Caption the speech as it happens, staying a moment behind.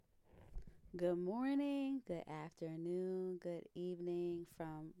Good morning, good afternoon, good evening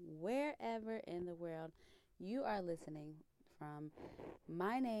from wherever in the world you are listening from.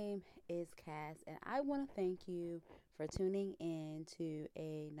 My name is Cass, and I want to thank you for tuning in to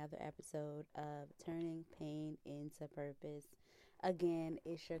another episode of Turning Pain into Purpose. Again,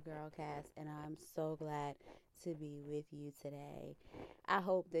 it's your girl Cass, and I'm so glad to be with you today. I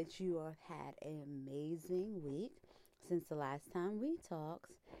hope that you have had an amazing week since the last time we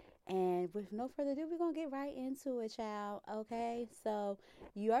talked. And with no further ado, we're going to get right into it, child. Okay? So,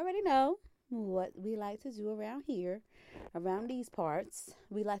 you already know what we like to do around here, around these parts.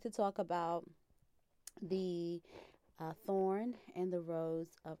 We like to talk about the thorn and the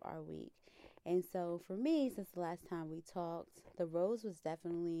rose of our week. And so, for me, since the last time we talked, the rose was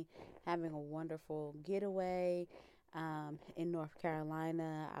definitely having a wonderful getaway. In North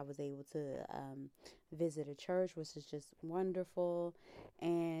Carolina, I was able to visit a church, which is just wonderful.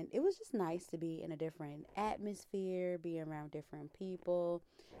 And it was just nice to be in a different atmosphere, be around different people,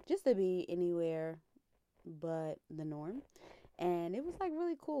 just to be anywhere but the norm. And it was like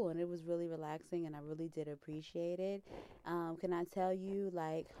really cool and it was really relaxing and I really did appreciate it. Can I tell you,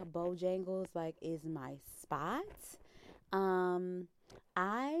 like, Bojangles like is my spot. Um,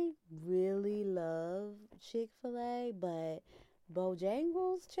 I really love Chick-fil-A, but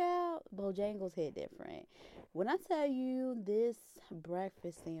Bojangles, child, Bojangles hit different. When I tell you this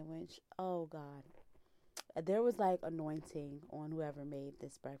breakfast sandwich, oh God, there was like anointing on whoever made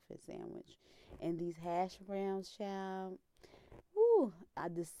this breakfast sandwich. And these hash browns, child, woo,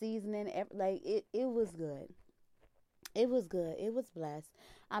 the seasoning, like it was good. It was good. It was blessed.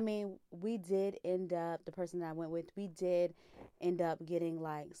 I mean, we did end up, the person that I went with, we did end up getting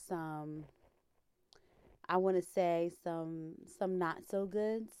like some, I want to say some not so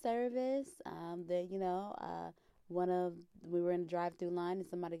good service. That one of we were in the drive-through line and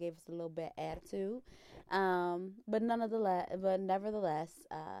somebody gave us a little bit attitude. But nevertheless,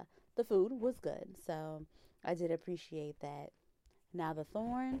 the food was good. So I did appreciate that. Now the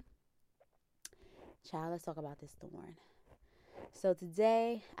thorn, child. Let's talk about this thorn. So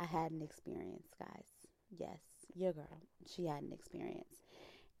today I had an experience, guys. Yes, your girl. She had an experience.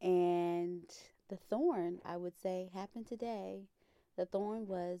 And the thorn, I would say, happened today. The thorn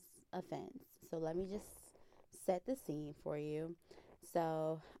was offense. So let me just set the scene for you.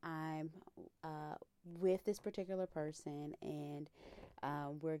 So I'm uh, with this particular person, and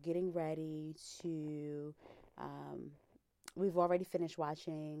we're getting ready to. Um, we've already finished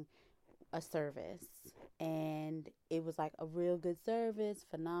watching a service, and it was like a real good service,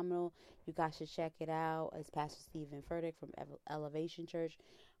 phenomenal. You guys should check it out. It's Pastor Stephen Furtick from Elevation Church.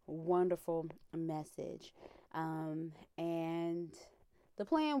 Wonderful message. And the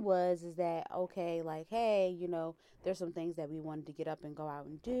plan was is that okay, like, hey, there's some things that we wanted to get up and go out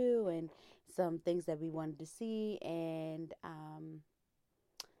and do, and some things that we wanted to see, and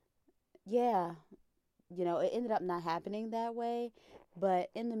yeah, it ended up not happening that way. But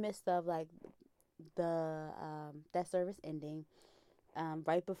in the midst of like the that service ending,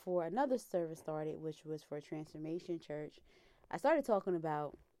 right before another service started, which was for Transformation Church, I started talking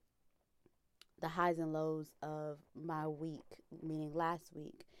about the highs and lows of my week, meaning last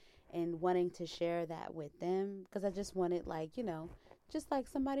week, and wanting to share that with them because I just wanted, like, just like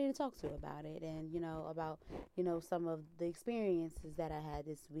somebody to talk to about it, and about some of the experiences that I had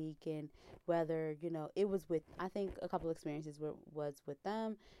this week, and whether it was with, I think a couple experiences was with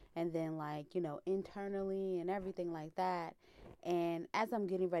them, and then like internally and everything like that. And as I'm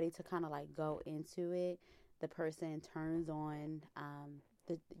getting ready to kind of like go into it, the person turns on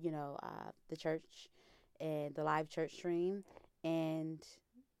the church and the live church stream, and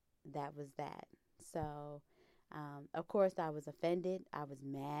that was that. So of course I was offended, I was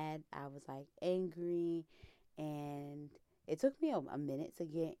mad, I was like angry, and it took me a minute to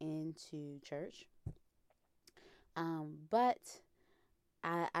get into church. But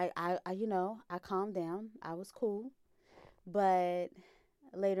I calmed down, I was cool. But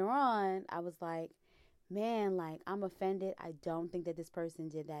later on I was like, man, like, I'm offended. I don't think that this person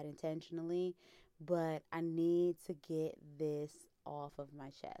did that intentionally, but I need to get this off of my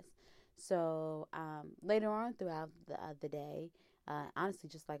chest. So later on throughout the day, honestly,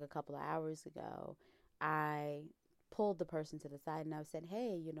 just like a couple of hours ago, I pulled the person to the side and I said,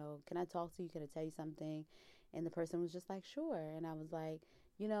 hey, can I talk to you? Can I tell you something? And the person was just like, sure. And I was like,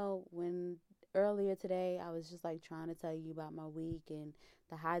 when earlier today I was just like trying to tell you about my week and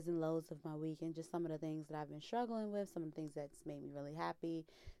the highs and lows of my week and just some of the things that I've been struggling with, some of the things that's made me really happy,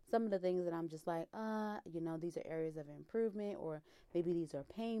 some of the things that I'm just like, these are areas of improvement, or maybe these are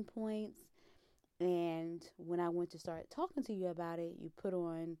pain points. And when I went to start talking to you about it, you put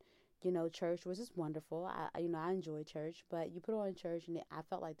on, church was just wonderful. I enjoy church, but you put on church, and I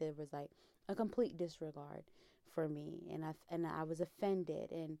felt like there was like a complete disregard for me, and I was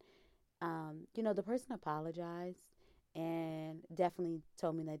offended, and the person apologized and definitely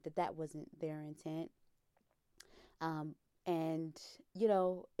told me that wasn't their intent. Um, and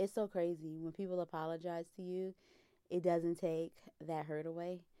it's so crazy when people apologize to you. It doesn't take that hurt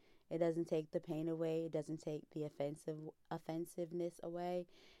away. It doesn't take the pain away. It doesn't take the offensiveness away.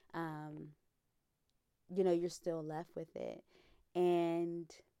 Um, you're still left with it. And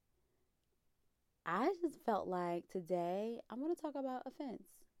I just felt like today I'm going to talk about offense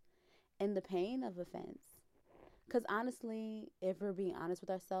and the pain of offense. Because honestly, if we're being honest with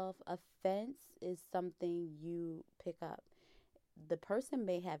ourselves, offense is something you pick up. The person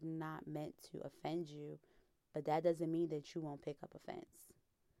may have not meant to offend you, but that doesn't mean that you won't pick up offense.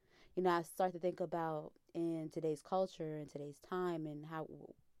 I start to think about in today's culture, in today's time, and how,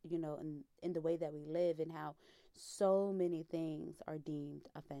 in the way that we live, and how so many things are deemed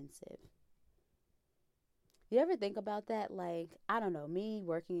offensive. You ever think about that? Like, I don't know, me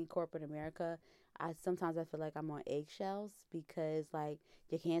working in corporate America, I feel like I'm on eggshells because like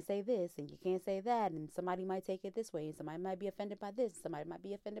you can't say this and you can't say that, and somebody might take it this way, and somebody might be offended by this, somebody might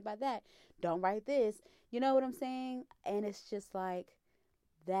be offended by that. Don't write this. You know what I'm saying? And it's just like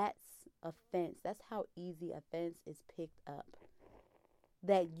that's offense. That's how easy offense is picked up.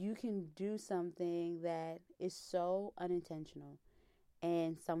 That you can do something that is so unintentional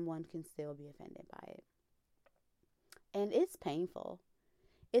and someone can still be offended by it. And it's painful.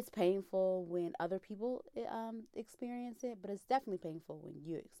 It's painful when other people experience it, but it's definitely painful when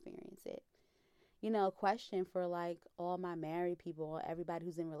you experience it. A question for like all my married people, or everybody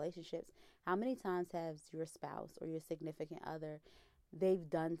who's in relationships: how many times has your spouse or your significant other, they've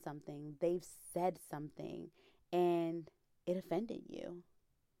done something, they've said something, and it offended you?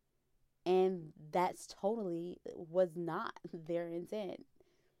 And that's totally was not their intent.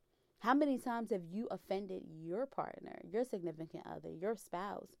 How many times have you offended your partner, your significant other, your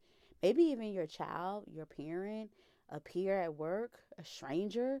spouse, maybe even your child, your parent, a peer at work, a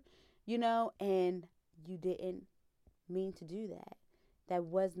stranger, and you didn't mean to do that? That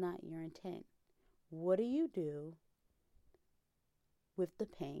was not your intent. What do you do with the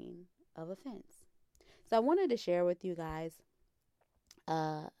pain of offense? So I wanted to share with you guys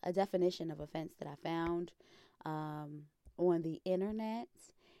a definition of offense that I found on the internet.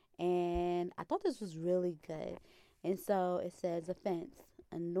 And I thought this was really good. And so it says: offense,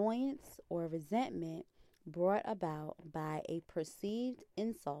 annoyance or resentment brought about by a perceived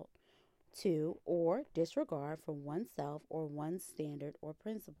insult to or disregard for oneself or one's standard or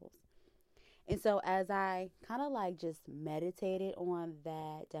principles. And so as I kind of like just meditated on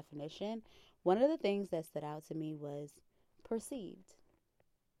that definition, one of the things that stood out to me was perceived.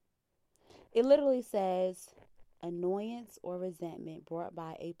 It literally says annoyance or resentment brought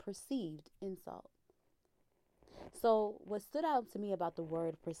by a perceived insult. So what stood out to me about the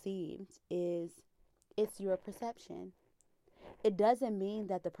word perceived is it's your perception. It doesn't mean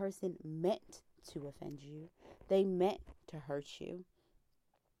that the person meant to offend you. They meant to hurt you.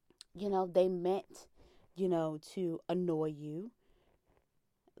 They meant, to annoy you.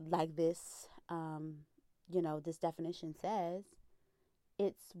 Like this definition says,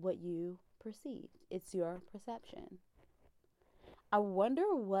 it's what you perceive. It's your perception. I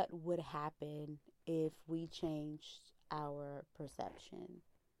wonder what would happen if we changed our perception.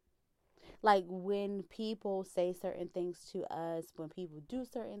 Like when people say certain things to us, when people do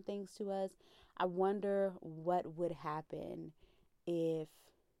certain things to us, I wonder what would happen if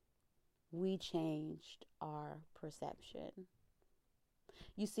we changed our perception.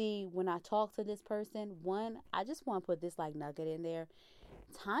 You see, when I talk to this person, one, I just want to put this like nugget in there.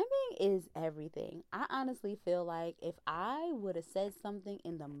 Timing is everything. I honestly feel like if I would have said something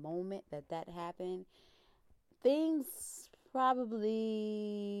in the moment that happened, things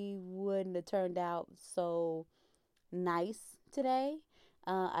probably wouldn't have turned out so nice today.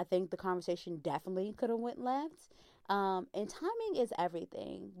 I think the conversation definitely could have went left. And timing is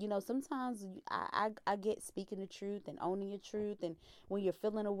everything. Sometimes I get speaking the truth and owning your truth, and when you're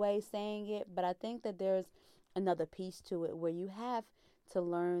feeling a way, saying it. But I think that there's another piece to it where you have to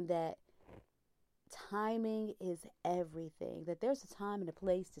learn that timing is everything. That there's a time and a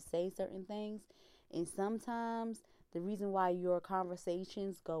place to say certain things. And sometimes the reason why your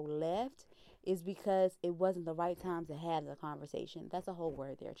conversations go left is because it wasn't the right time to have the conversation. That's a whole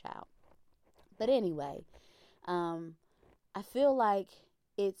word there, child. But anyway, I feel like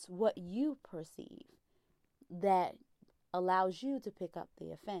it's what you perceive that allows you to pick up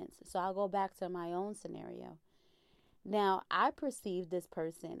the offense. So I'll go back to my own scenario. Now, I perceive this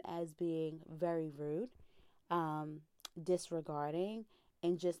person as being very rude, um, disregarding,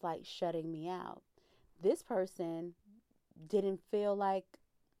 and just like shutting me out. This person didn't feel like,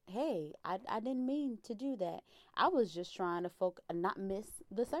 hey, I didn't mean to do that. I was just trying to not miss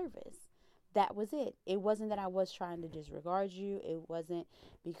the service. That was it. It wasn't that I was trying to disregard you. It wasn't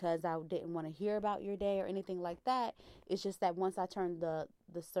because I didn't want to hear about your day or anything like that. It's just that once I turned the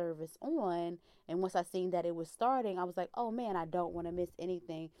service on and once I seen that it was starting, I was like, oh man, I don't want to miss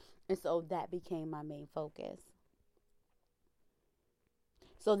anything. And so that became my main focus.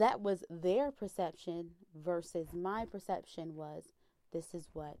 So that was their perception versus my perception was this is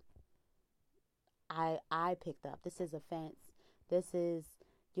what I picked up. This is offense. This is,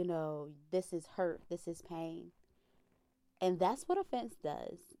 this is hurt. This is pain. And that's what offense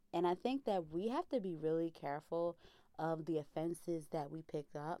does. And I think that we have to be really careful of the offenses that we pick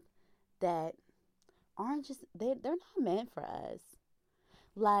up that aren't just they're not meant for us.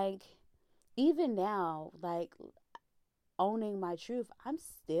 Like even now, like owning my truth, I'm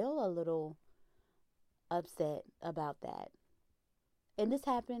still a little upset about that. And this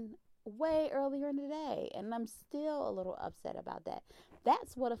happened way earlier in the day, and I'm still a little upset about that.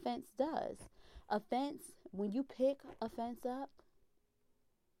 That's what offense does. Offense, when you pick offense up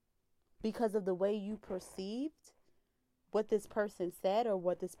because of the way you perceived what this person said or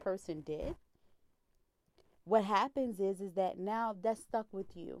what this person did, what happens is that now that's stuck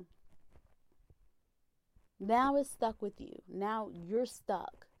with you. Now it's stuck with you. Now you're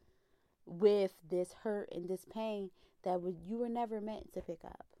stuck with this hurt and this pain that you were never meant to pick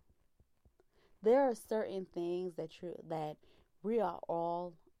up. There are certain things that we are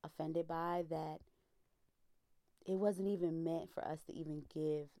all offended by that it wasn't even meant for us to even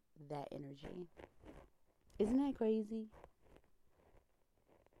give that energy. Isn't that crazy?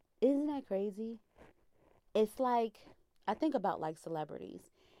 Isn't that crazy? It's like I think about like celebrities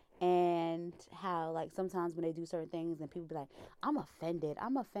and how like sometimes when they do certain things and people be like, I'm offended.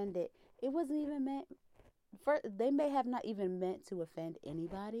 I'm offended. It wasn't even meant for they may have not even meant to offend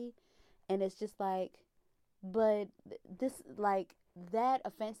anybody. And it's just like, but this, like, that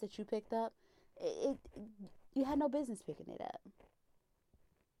offense that you picked up, you had no business picking it up.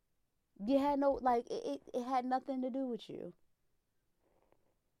 You had no, like, it had nothing to do with you.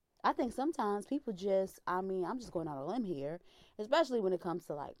 I think sometimes people just, I mean, I'm just going on a limb here, especially when it comes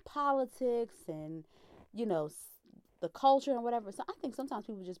to like politics and, you know, the culture and whatever. So I think sometimes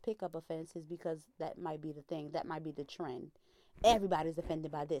people just pick up offenses because that might be the thing, that might be the trend. Everybody's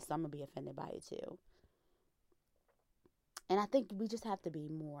offended by this, so I'm going to be offended by it too. And I think we just have to be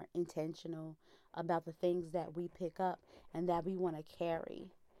more intentional about the things that we pick up and that we want to carry.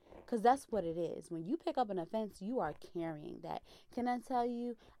 Because that's what it is. When you pick up an offense, you are carrying that. Can I tell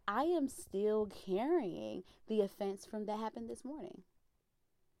you, I am still carrying the offense from that happened this morning.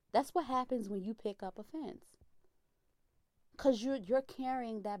 That's what happens when you pick up offense. Because you're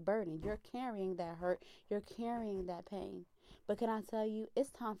carrying that burden. You're carrying that hurt. You're carrying that pain. But can I tell you,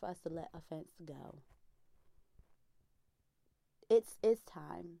 it's time for us to let offense go. It's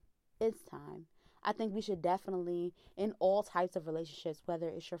time. It's time. I think we should definitely, in all types of relationships, whether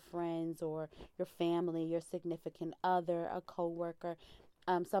it's your friends or your family, your significant other, a coworker,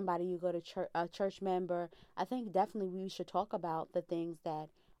 somebody you go to church, a church member. I think definitely we should talk about the things that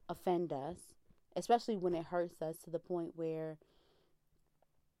offend us, especially when it hurts us to the point where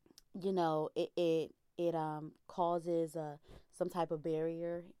it causes some type of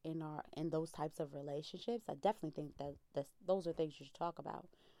barrier in those types of relationships. I definitely think that those are things you should talk about.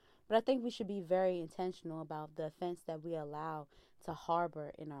 But I think we should be very intentional about the offense that we allow to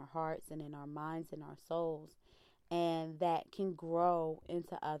harbor in our hearts and in our minds and our souls, and that can grow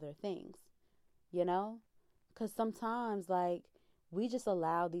into other things, you know? Because sometimes, like, we just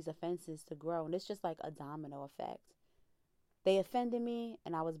allow these offenses to grow, and it's just like a domino effect. They offended me,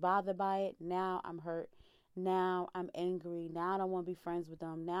 and I was bothered by it. Now I'm hurt. Now I'm angry. Now I don't want to be friends with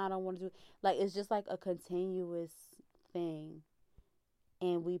them. Now I don't want to do, like, it's just like a continuous thing,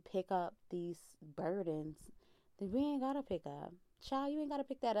 and we pick up these burdens that we ain't gotta pick up. Child, you ain't gotta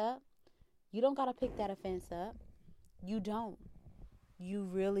pick that up. You don't gotta pick that offense up. You don't. You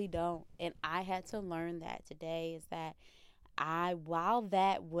really don't. And I had to learn that today is that while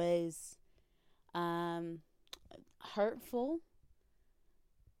that was um, hurtful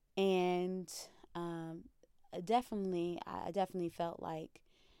and I definitely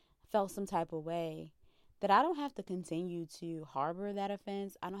felt some type of way, that I don't have to continue to harbor that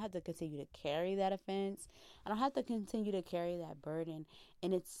offense. I don't have to continue to carry that offense. I don't have to continue to carry that burden.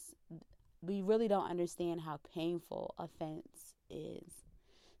 And we really don't understand how painful offense is.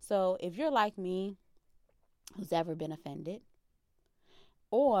 So if you're like me who's ever been offended,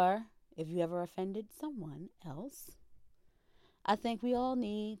 or if you ever offended someone else, I think we all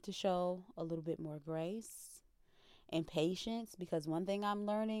need to show a little bit more grace and patience, because one thing I'm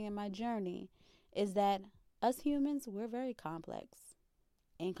learning in my journey is that us humans, we're very complex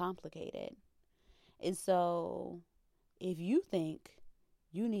and complicated. And so if you think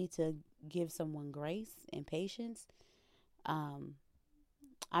you need to give someone grace and patience, um,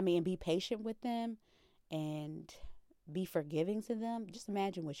 be patient with them and be forgiving to them, just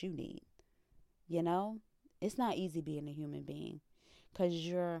imagine what you need. You know, it's not easy being a human being because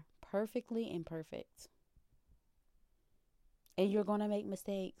you're perfectly imperfect and you're going to make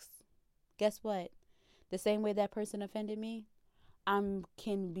mistakes. Guess what? The same way that person offended me, I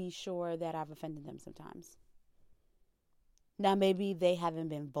can be sure that I've offended them sometimes. Now, maybe they haven't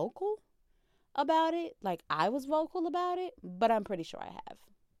been vocal about it, like I was vocal about it, but I'm pretty sure I have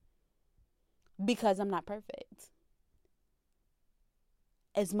because I'm not perfect.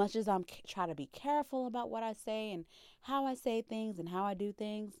 As much as I'm try to be careful about what I say and how I say things and how I do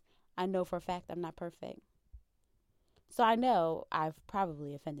things, I know for a fact I'm not perfect. So I know I've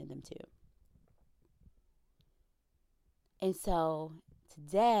probably offended them too. And so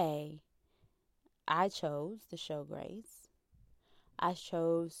today, I chose to show grace. I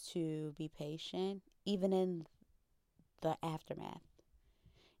chose to be patient, even in the aftermath,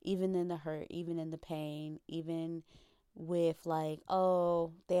 even in the hurt, even in the pain, even with like,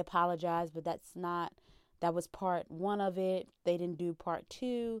 oh, they apologized, but that was part one of it. They didn't do part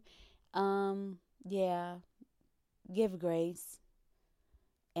two. Yeah, give grace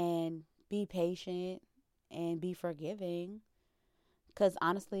and be patient and be forgiving. Because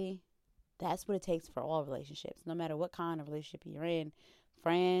honestly, that's what it takes for all relationships, no matter what kind of relationship you're in.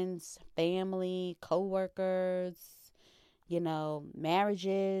 Friends, family, co-workers,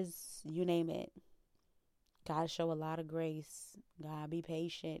 marriages, you name it. Gotta show a lot of grace. Gotta be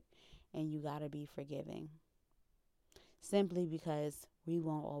patient. And you gotta be forgiving. Simply because we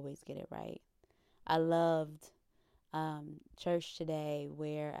won't always get it right. I loved church today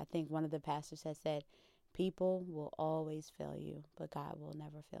where I think one of the pastors has said, people will always fail you, but God will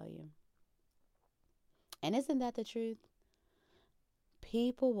never fail you. And isn't that the truth?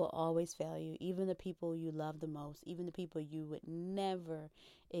 People will always fail you, even the people you love the most, even the people you would never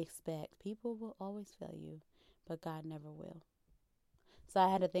expect. People will always fail you, but God never will. So I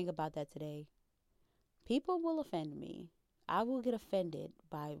had to think about that today. People will offend me. I will get offended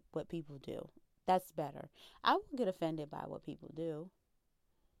by what people do. That's better. I will get offended by what people do.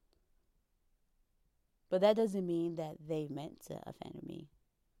 But that doesn't mean that they meant to offend me.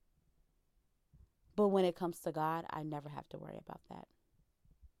 But when it comes to God, I never have to worry about that.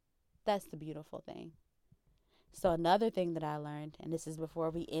 That's the beautiful thing. So another thing that I learned, and this is before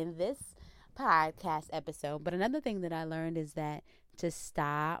we end this podcast episode, but another thing that I learned is that to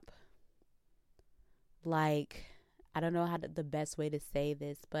stop, like, I don't know the best way to say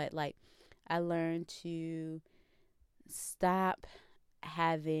this, but like, I learned to stop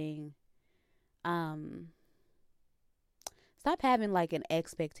having, like an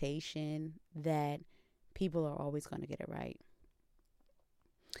expectation that people are always going to get it right.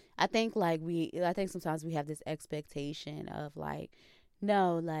 I think sometimes we have this expectation of like,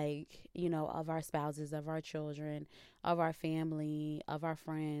 no, like, of our spouses, of our children, of our family, of our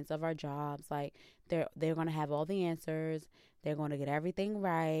friends, of our jobs. Like they're going to have all the answers. They're going to get everything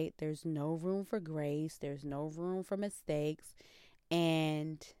right. There's no room for grace. There's no room for mistakes.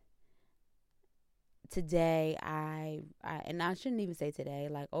 And today and I shouldn't even say today,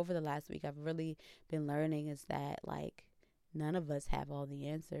 like over the last week, I've really been learning is that like none of us have all the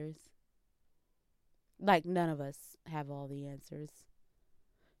answers. Like none of us have all the answers.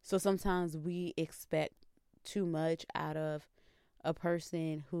 So sometimes we expect too much out of a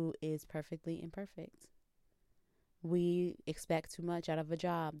person who is perfectly imperfect. We expect too much out of a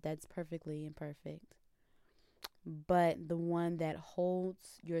job that's perfectly imperfect. But the one that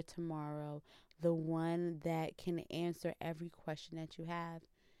holds your tomorrow, the one that can answer every question that you have,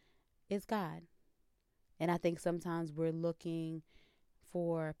 is God. And I think sometimes we're looking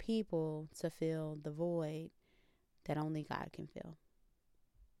for people to fill the void that only God can fill.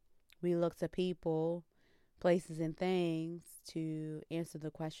 We look to people, places, and things to answer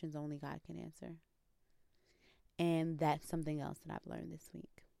the questions only God can answer. And that's something else that I've learned this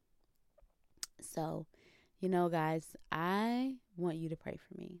week. So, guys, I want you to pray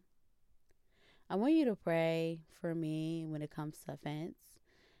for me. I want you to pray for me when it comes to offense.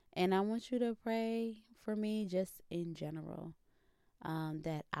 And I want you to pray for me just in general.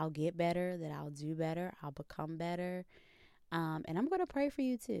 That I'll get better, that I'll do better, I'll become better. And I'm going to pray for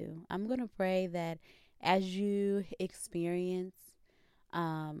you too. I'm going to pray that As you experience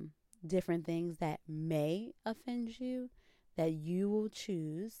different things that may offend you, that you will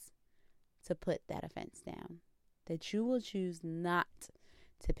choose to put that offense down, that you will choose not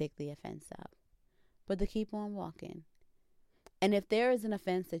to pick the offense up, but to keep on walking. And if there is an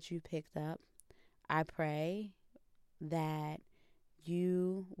offense that you picked up, I pray that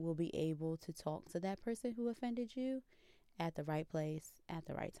you will be able to talk to that person who offended you at the right place at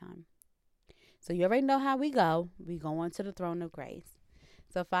the right time. So you already know how we go. We go on to the throne of grace.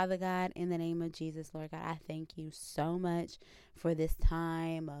 So, Father God, in the name of Jesus, Lord God, I thank you so much for this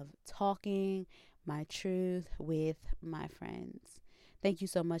time of talking my truth with my friends. Thank you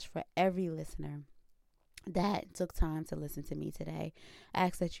so much for every listener that took time to listen to me today. I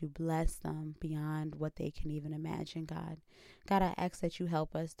ask that you bless them beyond what they can even imagine, God. God, I ask that you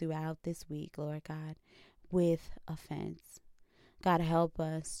help us throughout this week, Lord God, with offense. God, help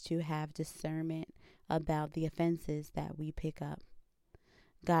us to have discernment about the offenses that we pick up.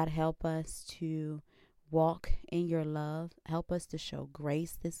 God, help us to walk in your love. Help us to show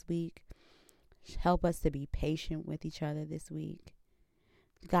grace this week. Help us to be patient with each other this week.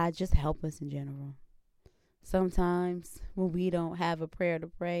 God, just help us in general. Sometimes when we don't have a prayer to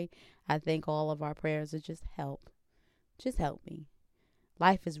pray, I think all of our prayers are just help. Just help me.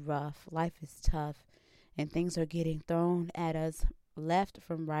 Life is rough. Life is tough. And things are getting thrown at us left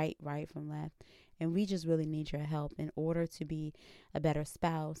from right, right from left. And we just really need your help in order to be a better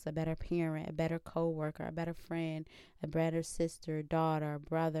spouse, a better parent, a better co-worker, a better friend, a better sister, daughter,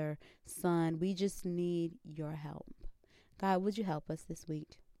 brother, son. We just need your help. God, would you help us this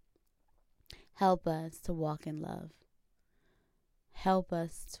week? Help us to walk in love. Help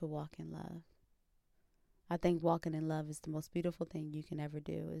us to walk in love. I think walking in love is the most beautiful thing you can ever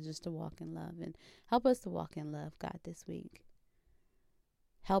do, is just to walk in love. And help us to walk in love, God, this week.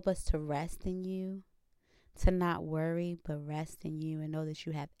 Help us to rest in you, to not worry, but rest in you and know that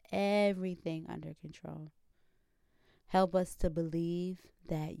you have everything under control. Help us to believe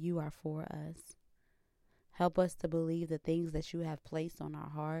that you are for us. Help us to believe the things that you have placed on our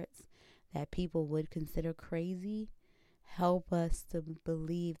hearts that people would consider crazy. Help us to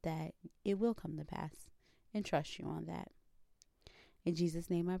believe that it will come to pass and trust you on that. In Jesus'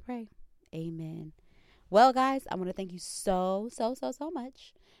 name I pray. Amen. Well, guys, I want to thank you so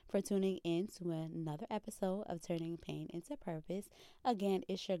much for tuning in to another episode of Turning Pain into Purpose. Again,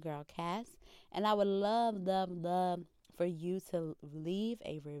 it's your girl, Cass, and I would love for you to leave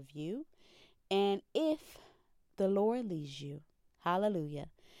a review. And if the Lord leads you, hallelujah,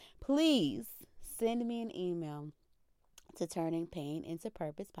 please send me an email to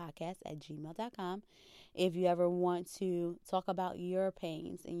turningpainintopurposepodcast@gmail.com. If you ever want to talk about your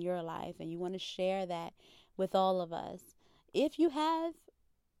pains in your life and you want to share that with all of us. If you have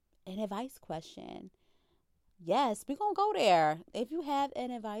an advice question, yes, we're going to go there. If you have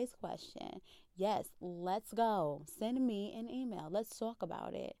an advice question, yes, let's go. Send me an email. Let's talk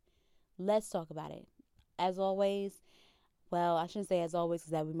about it. As always, well, I shouldn't say as always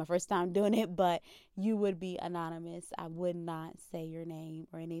because that would be my first time doing it, but you would be anonymous. I would not say your name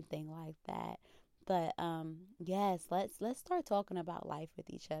or anything like that. But yes, let's start talking about life with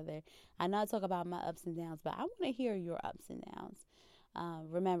each other. I know I talk about my ups and downs, but I want to hear your ups and downs.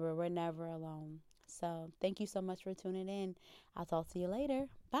 Remember, we're never alone. So thank you so much for tuning in. I'll talk to you later.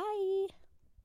 Bye.